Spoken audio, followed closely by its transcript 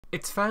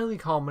It's fairly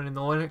common in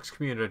the Linux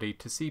community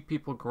to see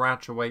people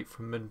graduate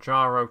from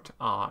Manjaro to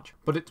Arch,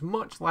 but it's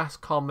much less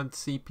common to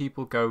see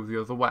people go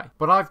the other way.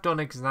 But I've done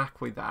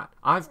exactly that.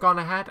 I've gone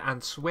ahead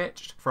and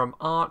switched from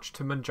Arch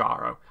to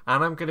Manjaro,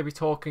 and I'm going to be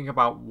talking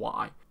about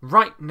why,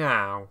 right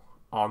now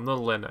on the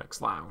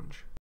Linux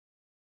Lounge.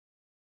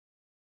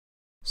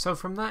 So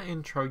from that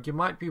intro, you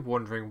might be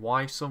wondering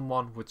why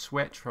someone would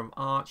switch from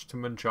Arch to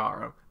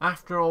Manjaro.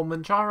 After all,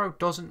 Manjaro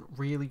doesn't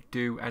really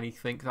do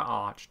anything that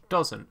Arch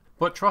doesn't.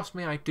 But trust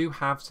me, I do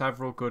have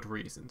several good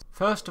reasons.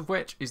 First of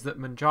which is that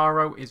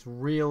Manjaro is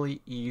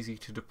really easy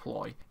to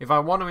deploy. If I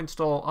want to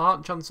install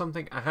Arch on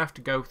something, I have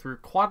to go through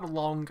quite a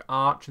long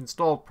Arch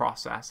install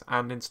process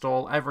and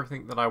install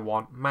everything that I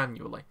want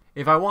manually.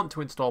 If I want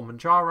to install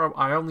Manjaro,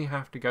 I only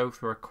have to go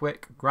through a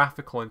quick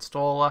graphical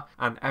installer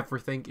and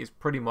everything is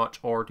pretty much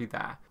already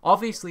there.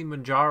 Obviously,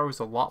 Manjaro is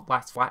a lot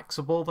less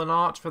flexible than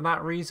Arch for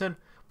that reason,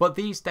 but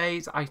these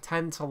days I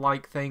tend to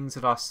like things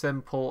that are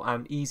simple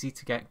and easy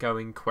to get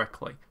going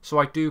quickly, so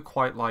I do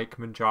quite like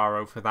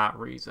Manjaro for that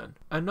reason.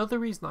 Another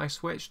reason I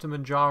switched to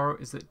Manjaro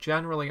is that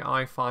generally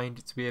I find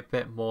it to be a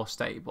bit more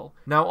stable.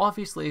 Now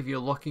obviously if you're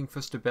looking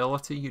for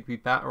stability, you'd be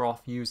better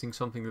off using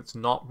something that's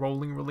not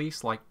rolling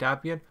release like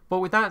Debian, but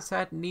with that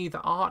said, neither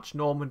Arch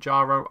nor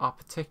Manjaro are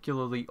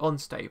particularly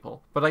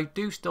unstable, but I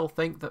do still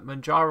think that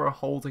Manjaro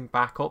holding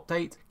back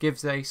updates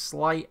gives a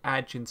slight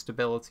edge in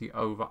stability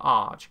over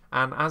Arch,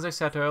 and as I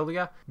said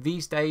earlier,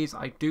 these days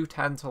I do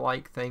tend to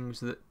like things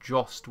that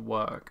just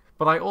work,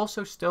 but I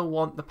also still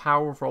want the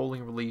power of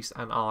rolling release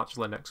and Arch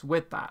Linux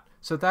with that,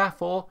 so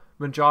therefore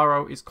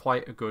Manjaro is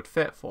quite a good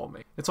fit for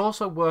me. It's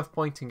also worth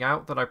pointing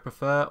out that I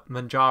prefer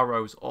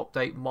Manjaro's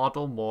update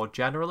model more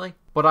generally,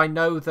 but I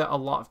know that a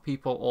lot of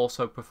people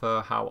also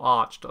prefer how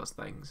Arch does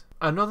things.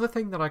 Another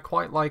thing that I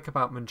quite like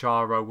about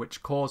Manjaro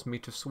which caused me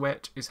to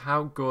switch is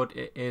how good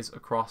it is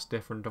across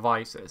different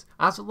devices.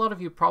 As a lot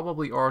of you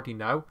probably already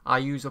know, I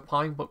use a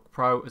Pinebook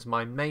Pro as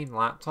my main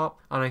laptop,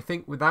 and I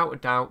think without a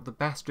doubt the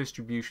best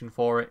distribution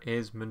for it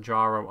is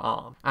Manjaro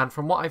ARM. And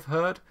from what I've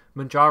heard,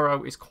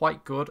 Manjaro is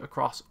quite good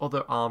across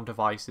other ARM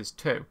devices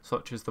too,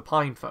 such as the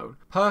PinePhone.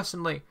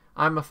 Personally,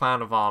 I'm a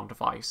fan of ARM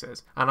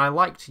devices, and I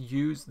like to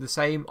use the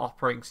same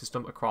operating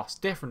system across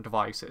different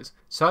devices,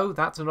 so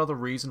that's another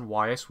reason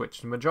why I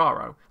switched to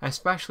Manjaro,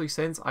 especially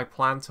since I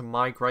plan to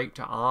migrate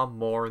to ARM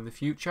more in the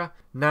future.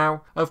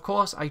 Now, of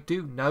course, I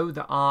do know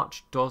that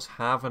Arch does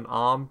have an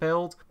ARM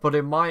build, but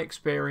in my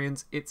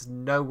experience, it's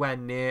nowhere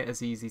near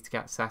as easy to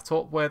get set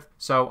up with,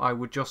 so I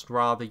would just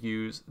rather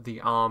use the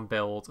ARM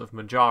build of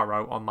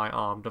Manjaro on my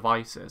ARM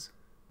devices.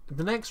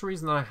 The next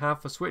reason that I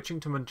have for switching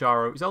to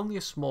Manjaro is only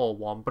a small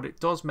one, but it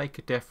does make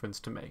a difference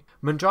to me.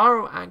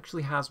 Manjaro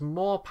actually has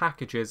more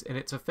packages in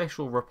its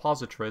official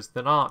repositories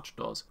than Arch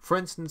does. For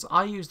instance,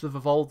 I use the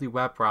Vivaldi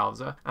web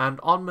browser, and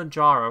on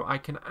Manjaro I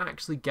can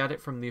actually get it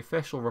from the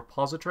official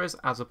repositories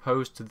as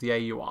opposed to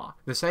the AUR.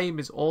 The same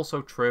is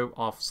also true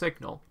of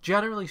Signal.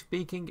 Generally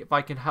speaking, if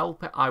I can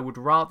help it, I would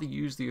rather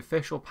use the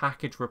official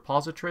package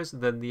repositories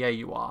than the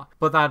AUR,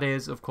 but that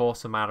is of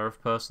course a matter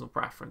of personal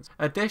preference.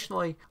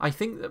 Additionally, I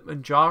think that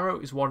Manjaro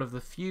is one of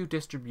the few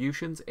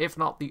distributions, if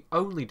not the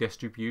only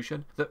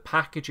distribution, that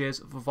packages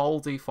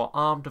Vivaldi for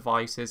ARM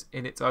devices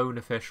in its own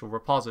official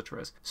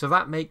repositories, so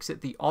that makes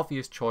it the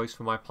obvious choice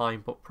for my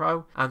Pinebook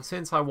Pro, and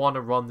since I want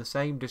to run the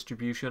same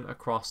distribution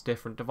across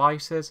different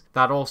devices,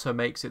 that also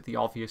makes it the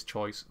obvious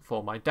choice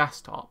for my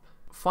desktop.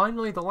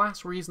 Finally, the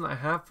last reason I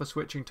have for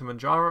switching to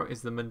Manjaro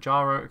is the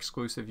Manjaro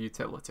exclusive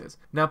utilities.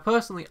 Now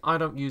personally, I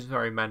don't use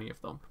very many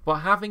of them, but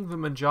having the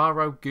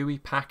Manjaro GUI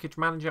package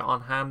manager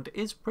on hand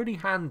is pretty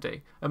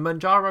handy, and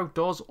Manjaro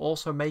does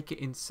also make it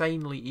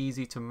insanely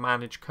easy to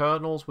manage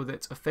kernels with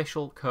its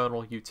official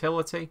kernel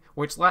utility,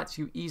 which lets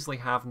you easily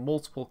have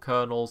multiple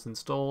kernels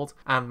installed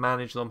and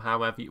manage them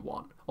however you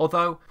want.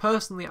 Although,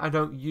 personally I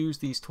don't use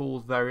these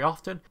tools very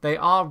often, they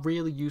are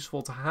really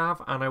useful to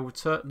have, and I would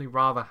certainly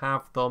rather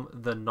have them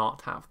than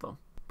not have them.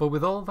 But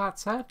with all that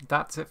said,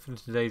 that's it for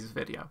today's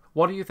video.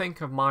 What do you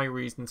think of my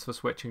reasons for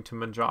switching to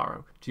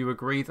Manjaro? Do you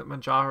agree that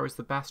Manjaro is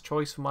the best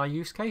choice for my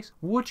use case?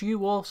 Would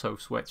you also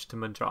switch to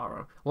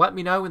Manjaro? Let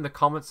me know in the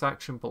comment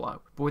section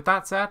below. But with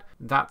that said,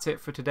 that's it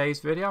for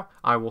today's video.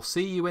 I will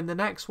see you in the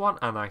next one,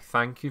 and I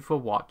thank you for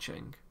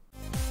watching.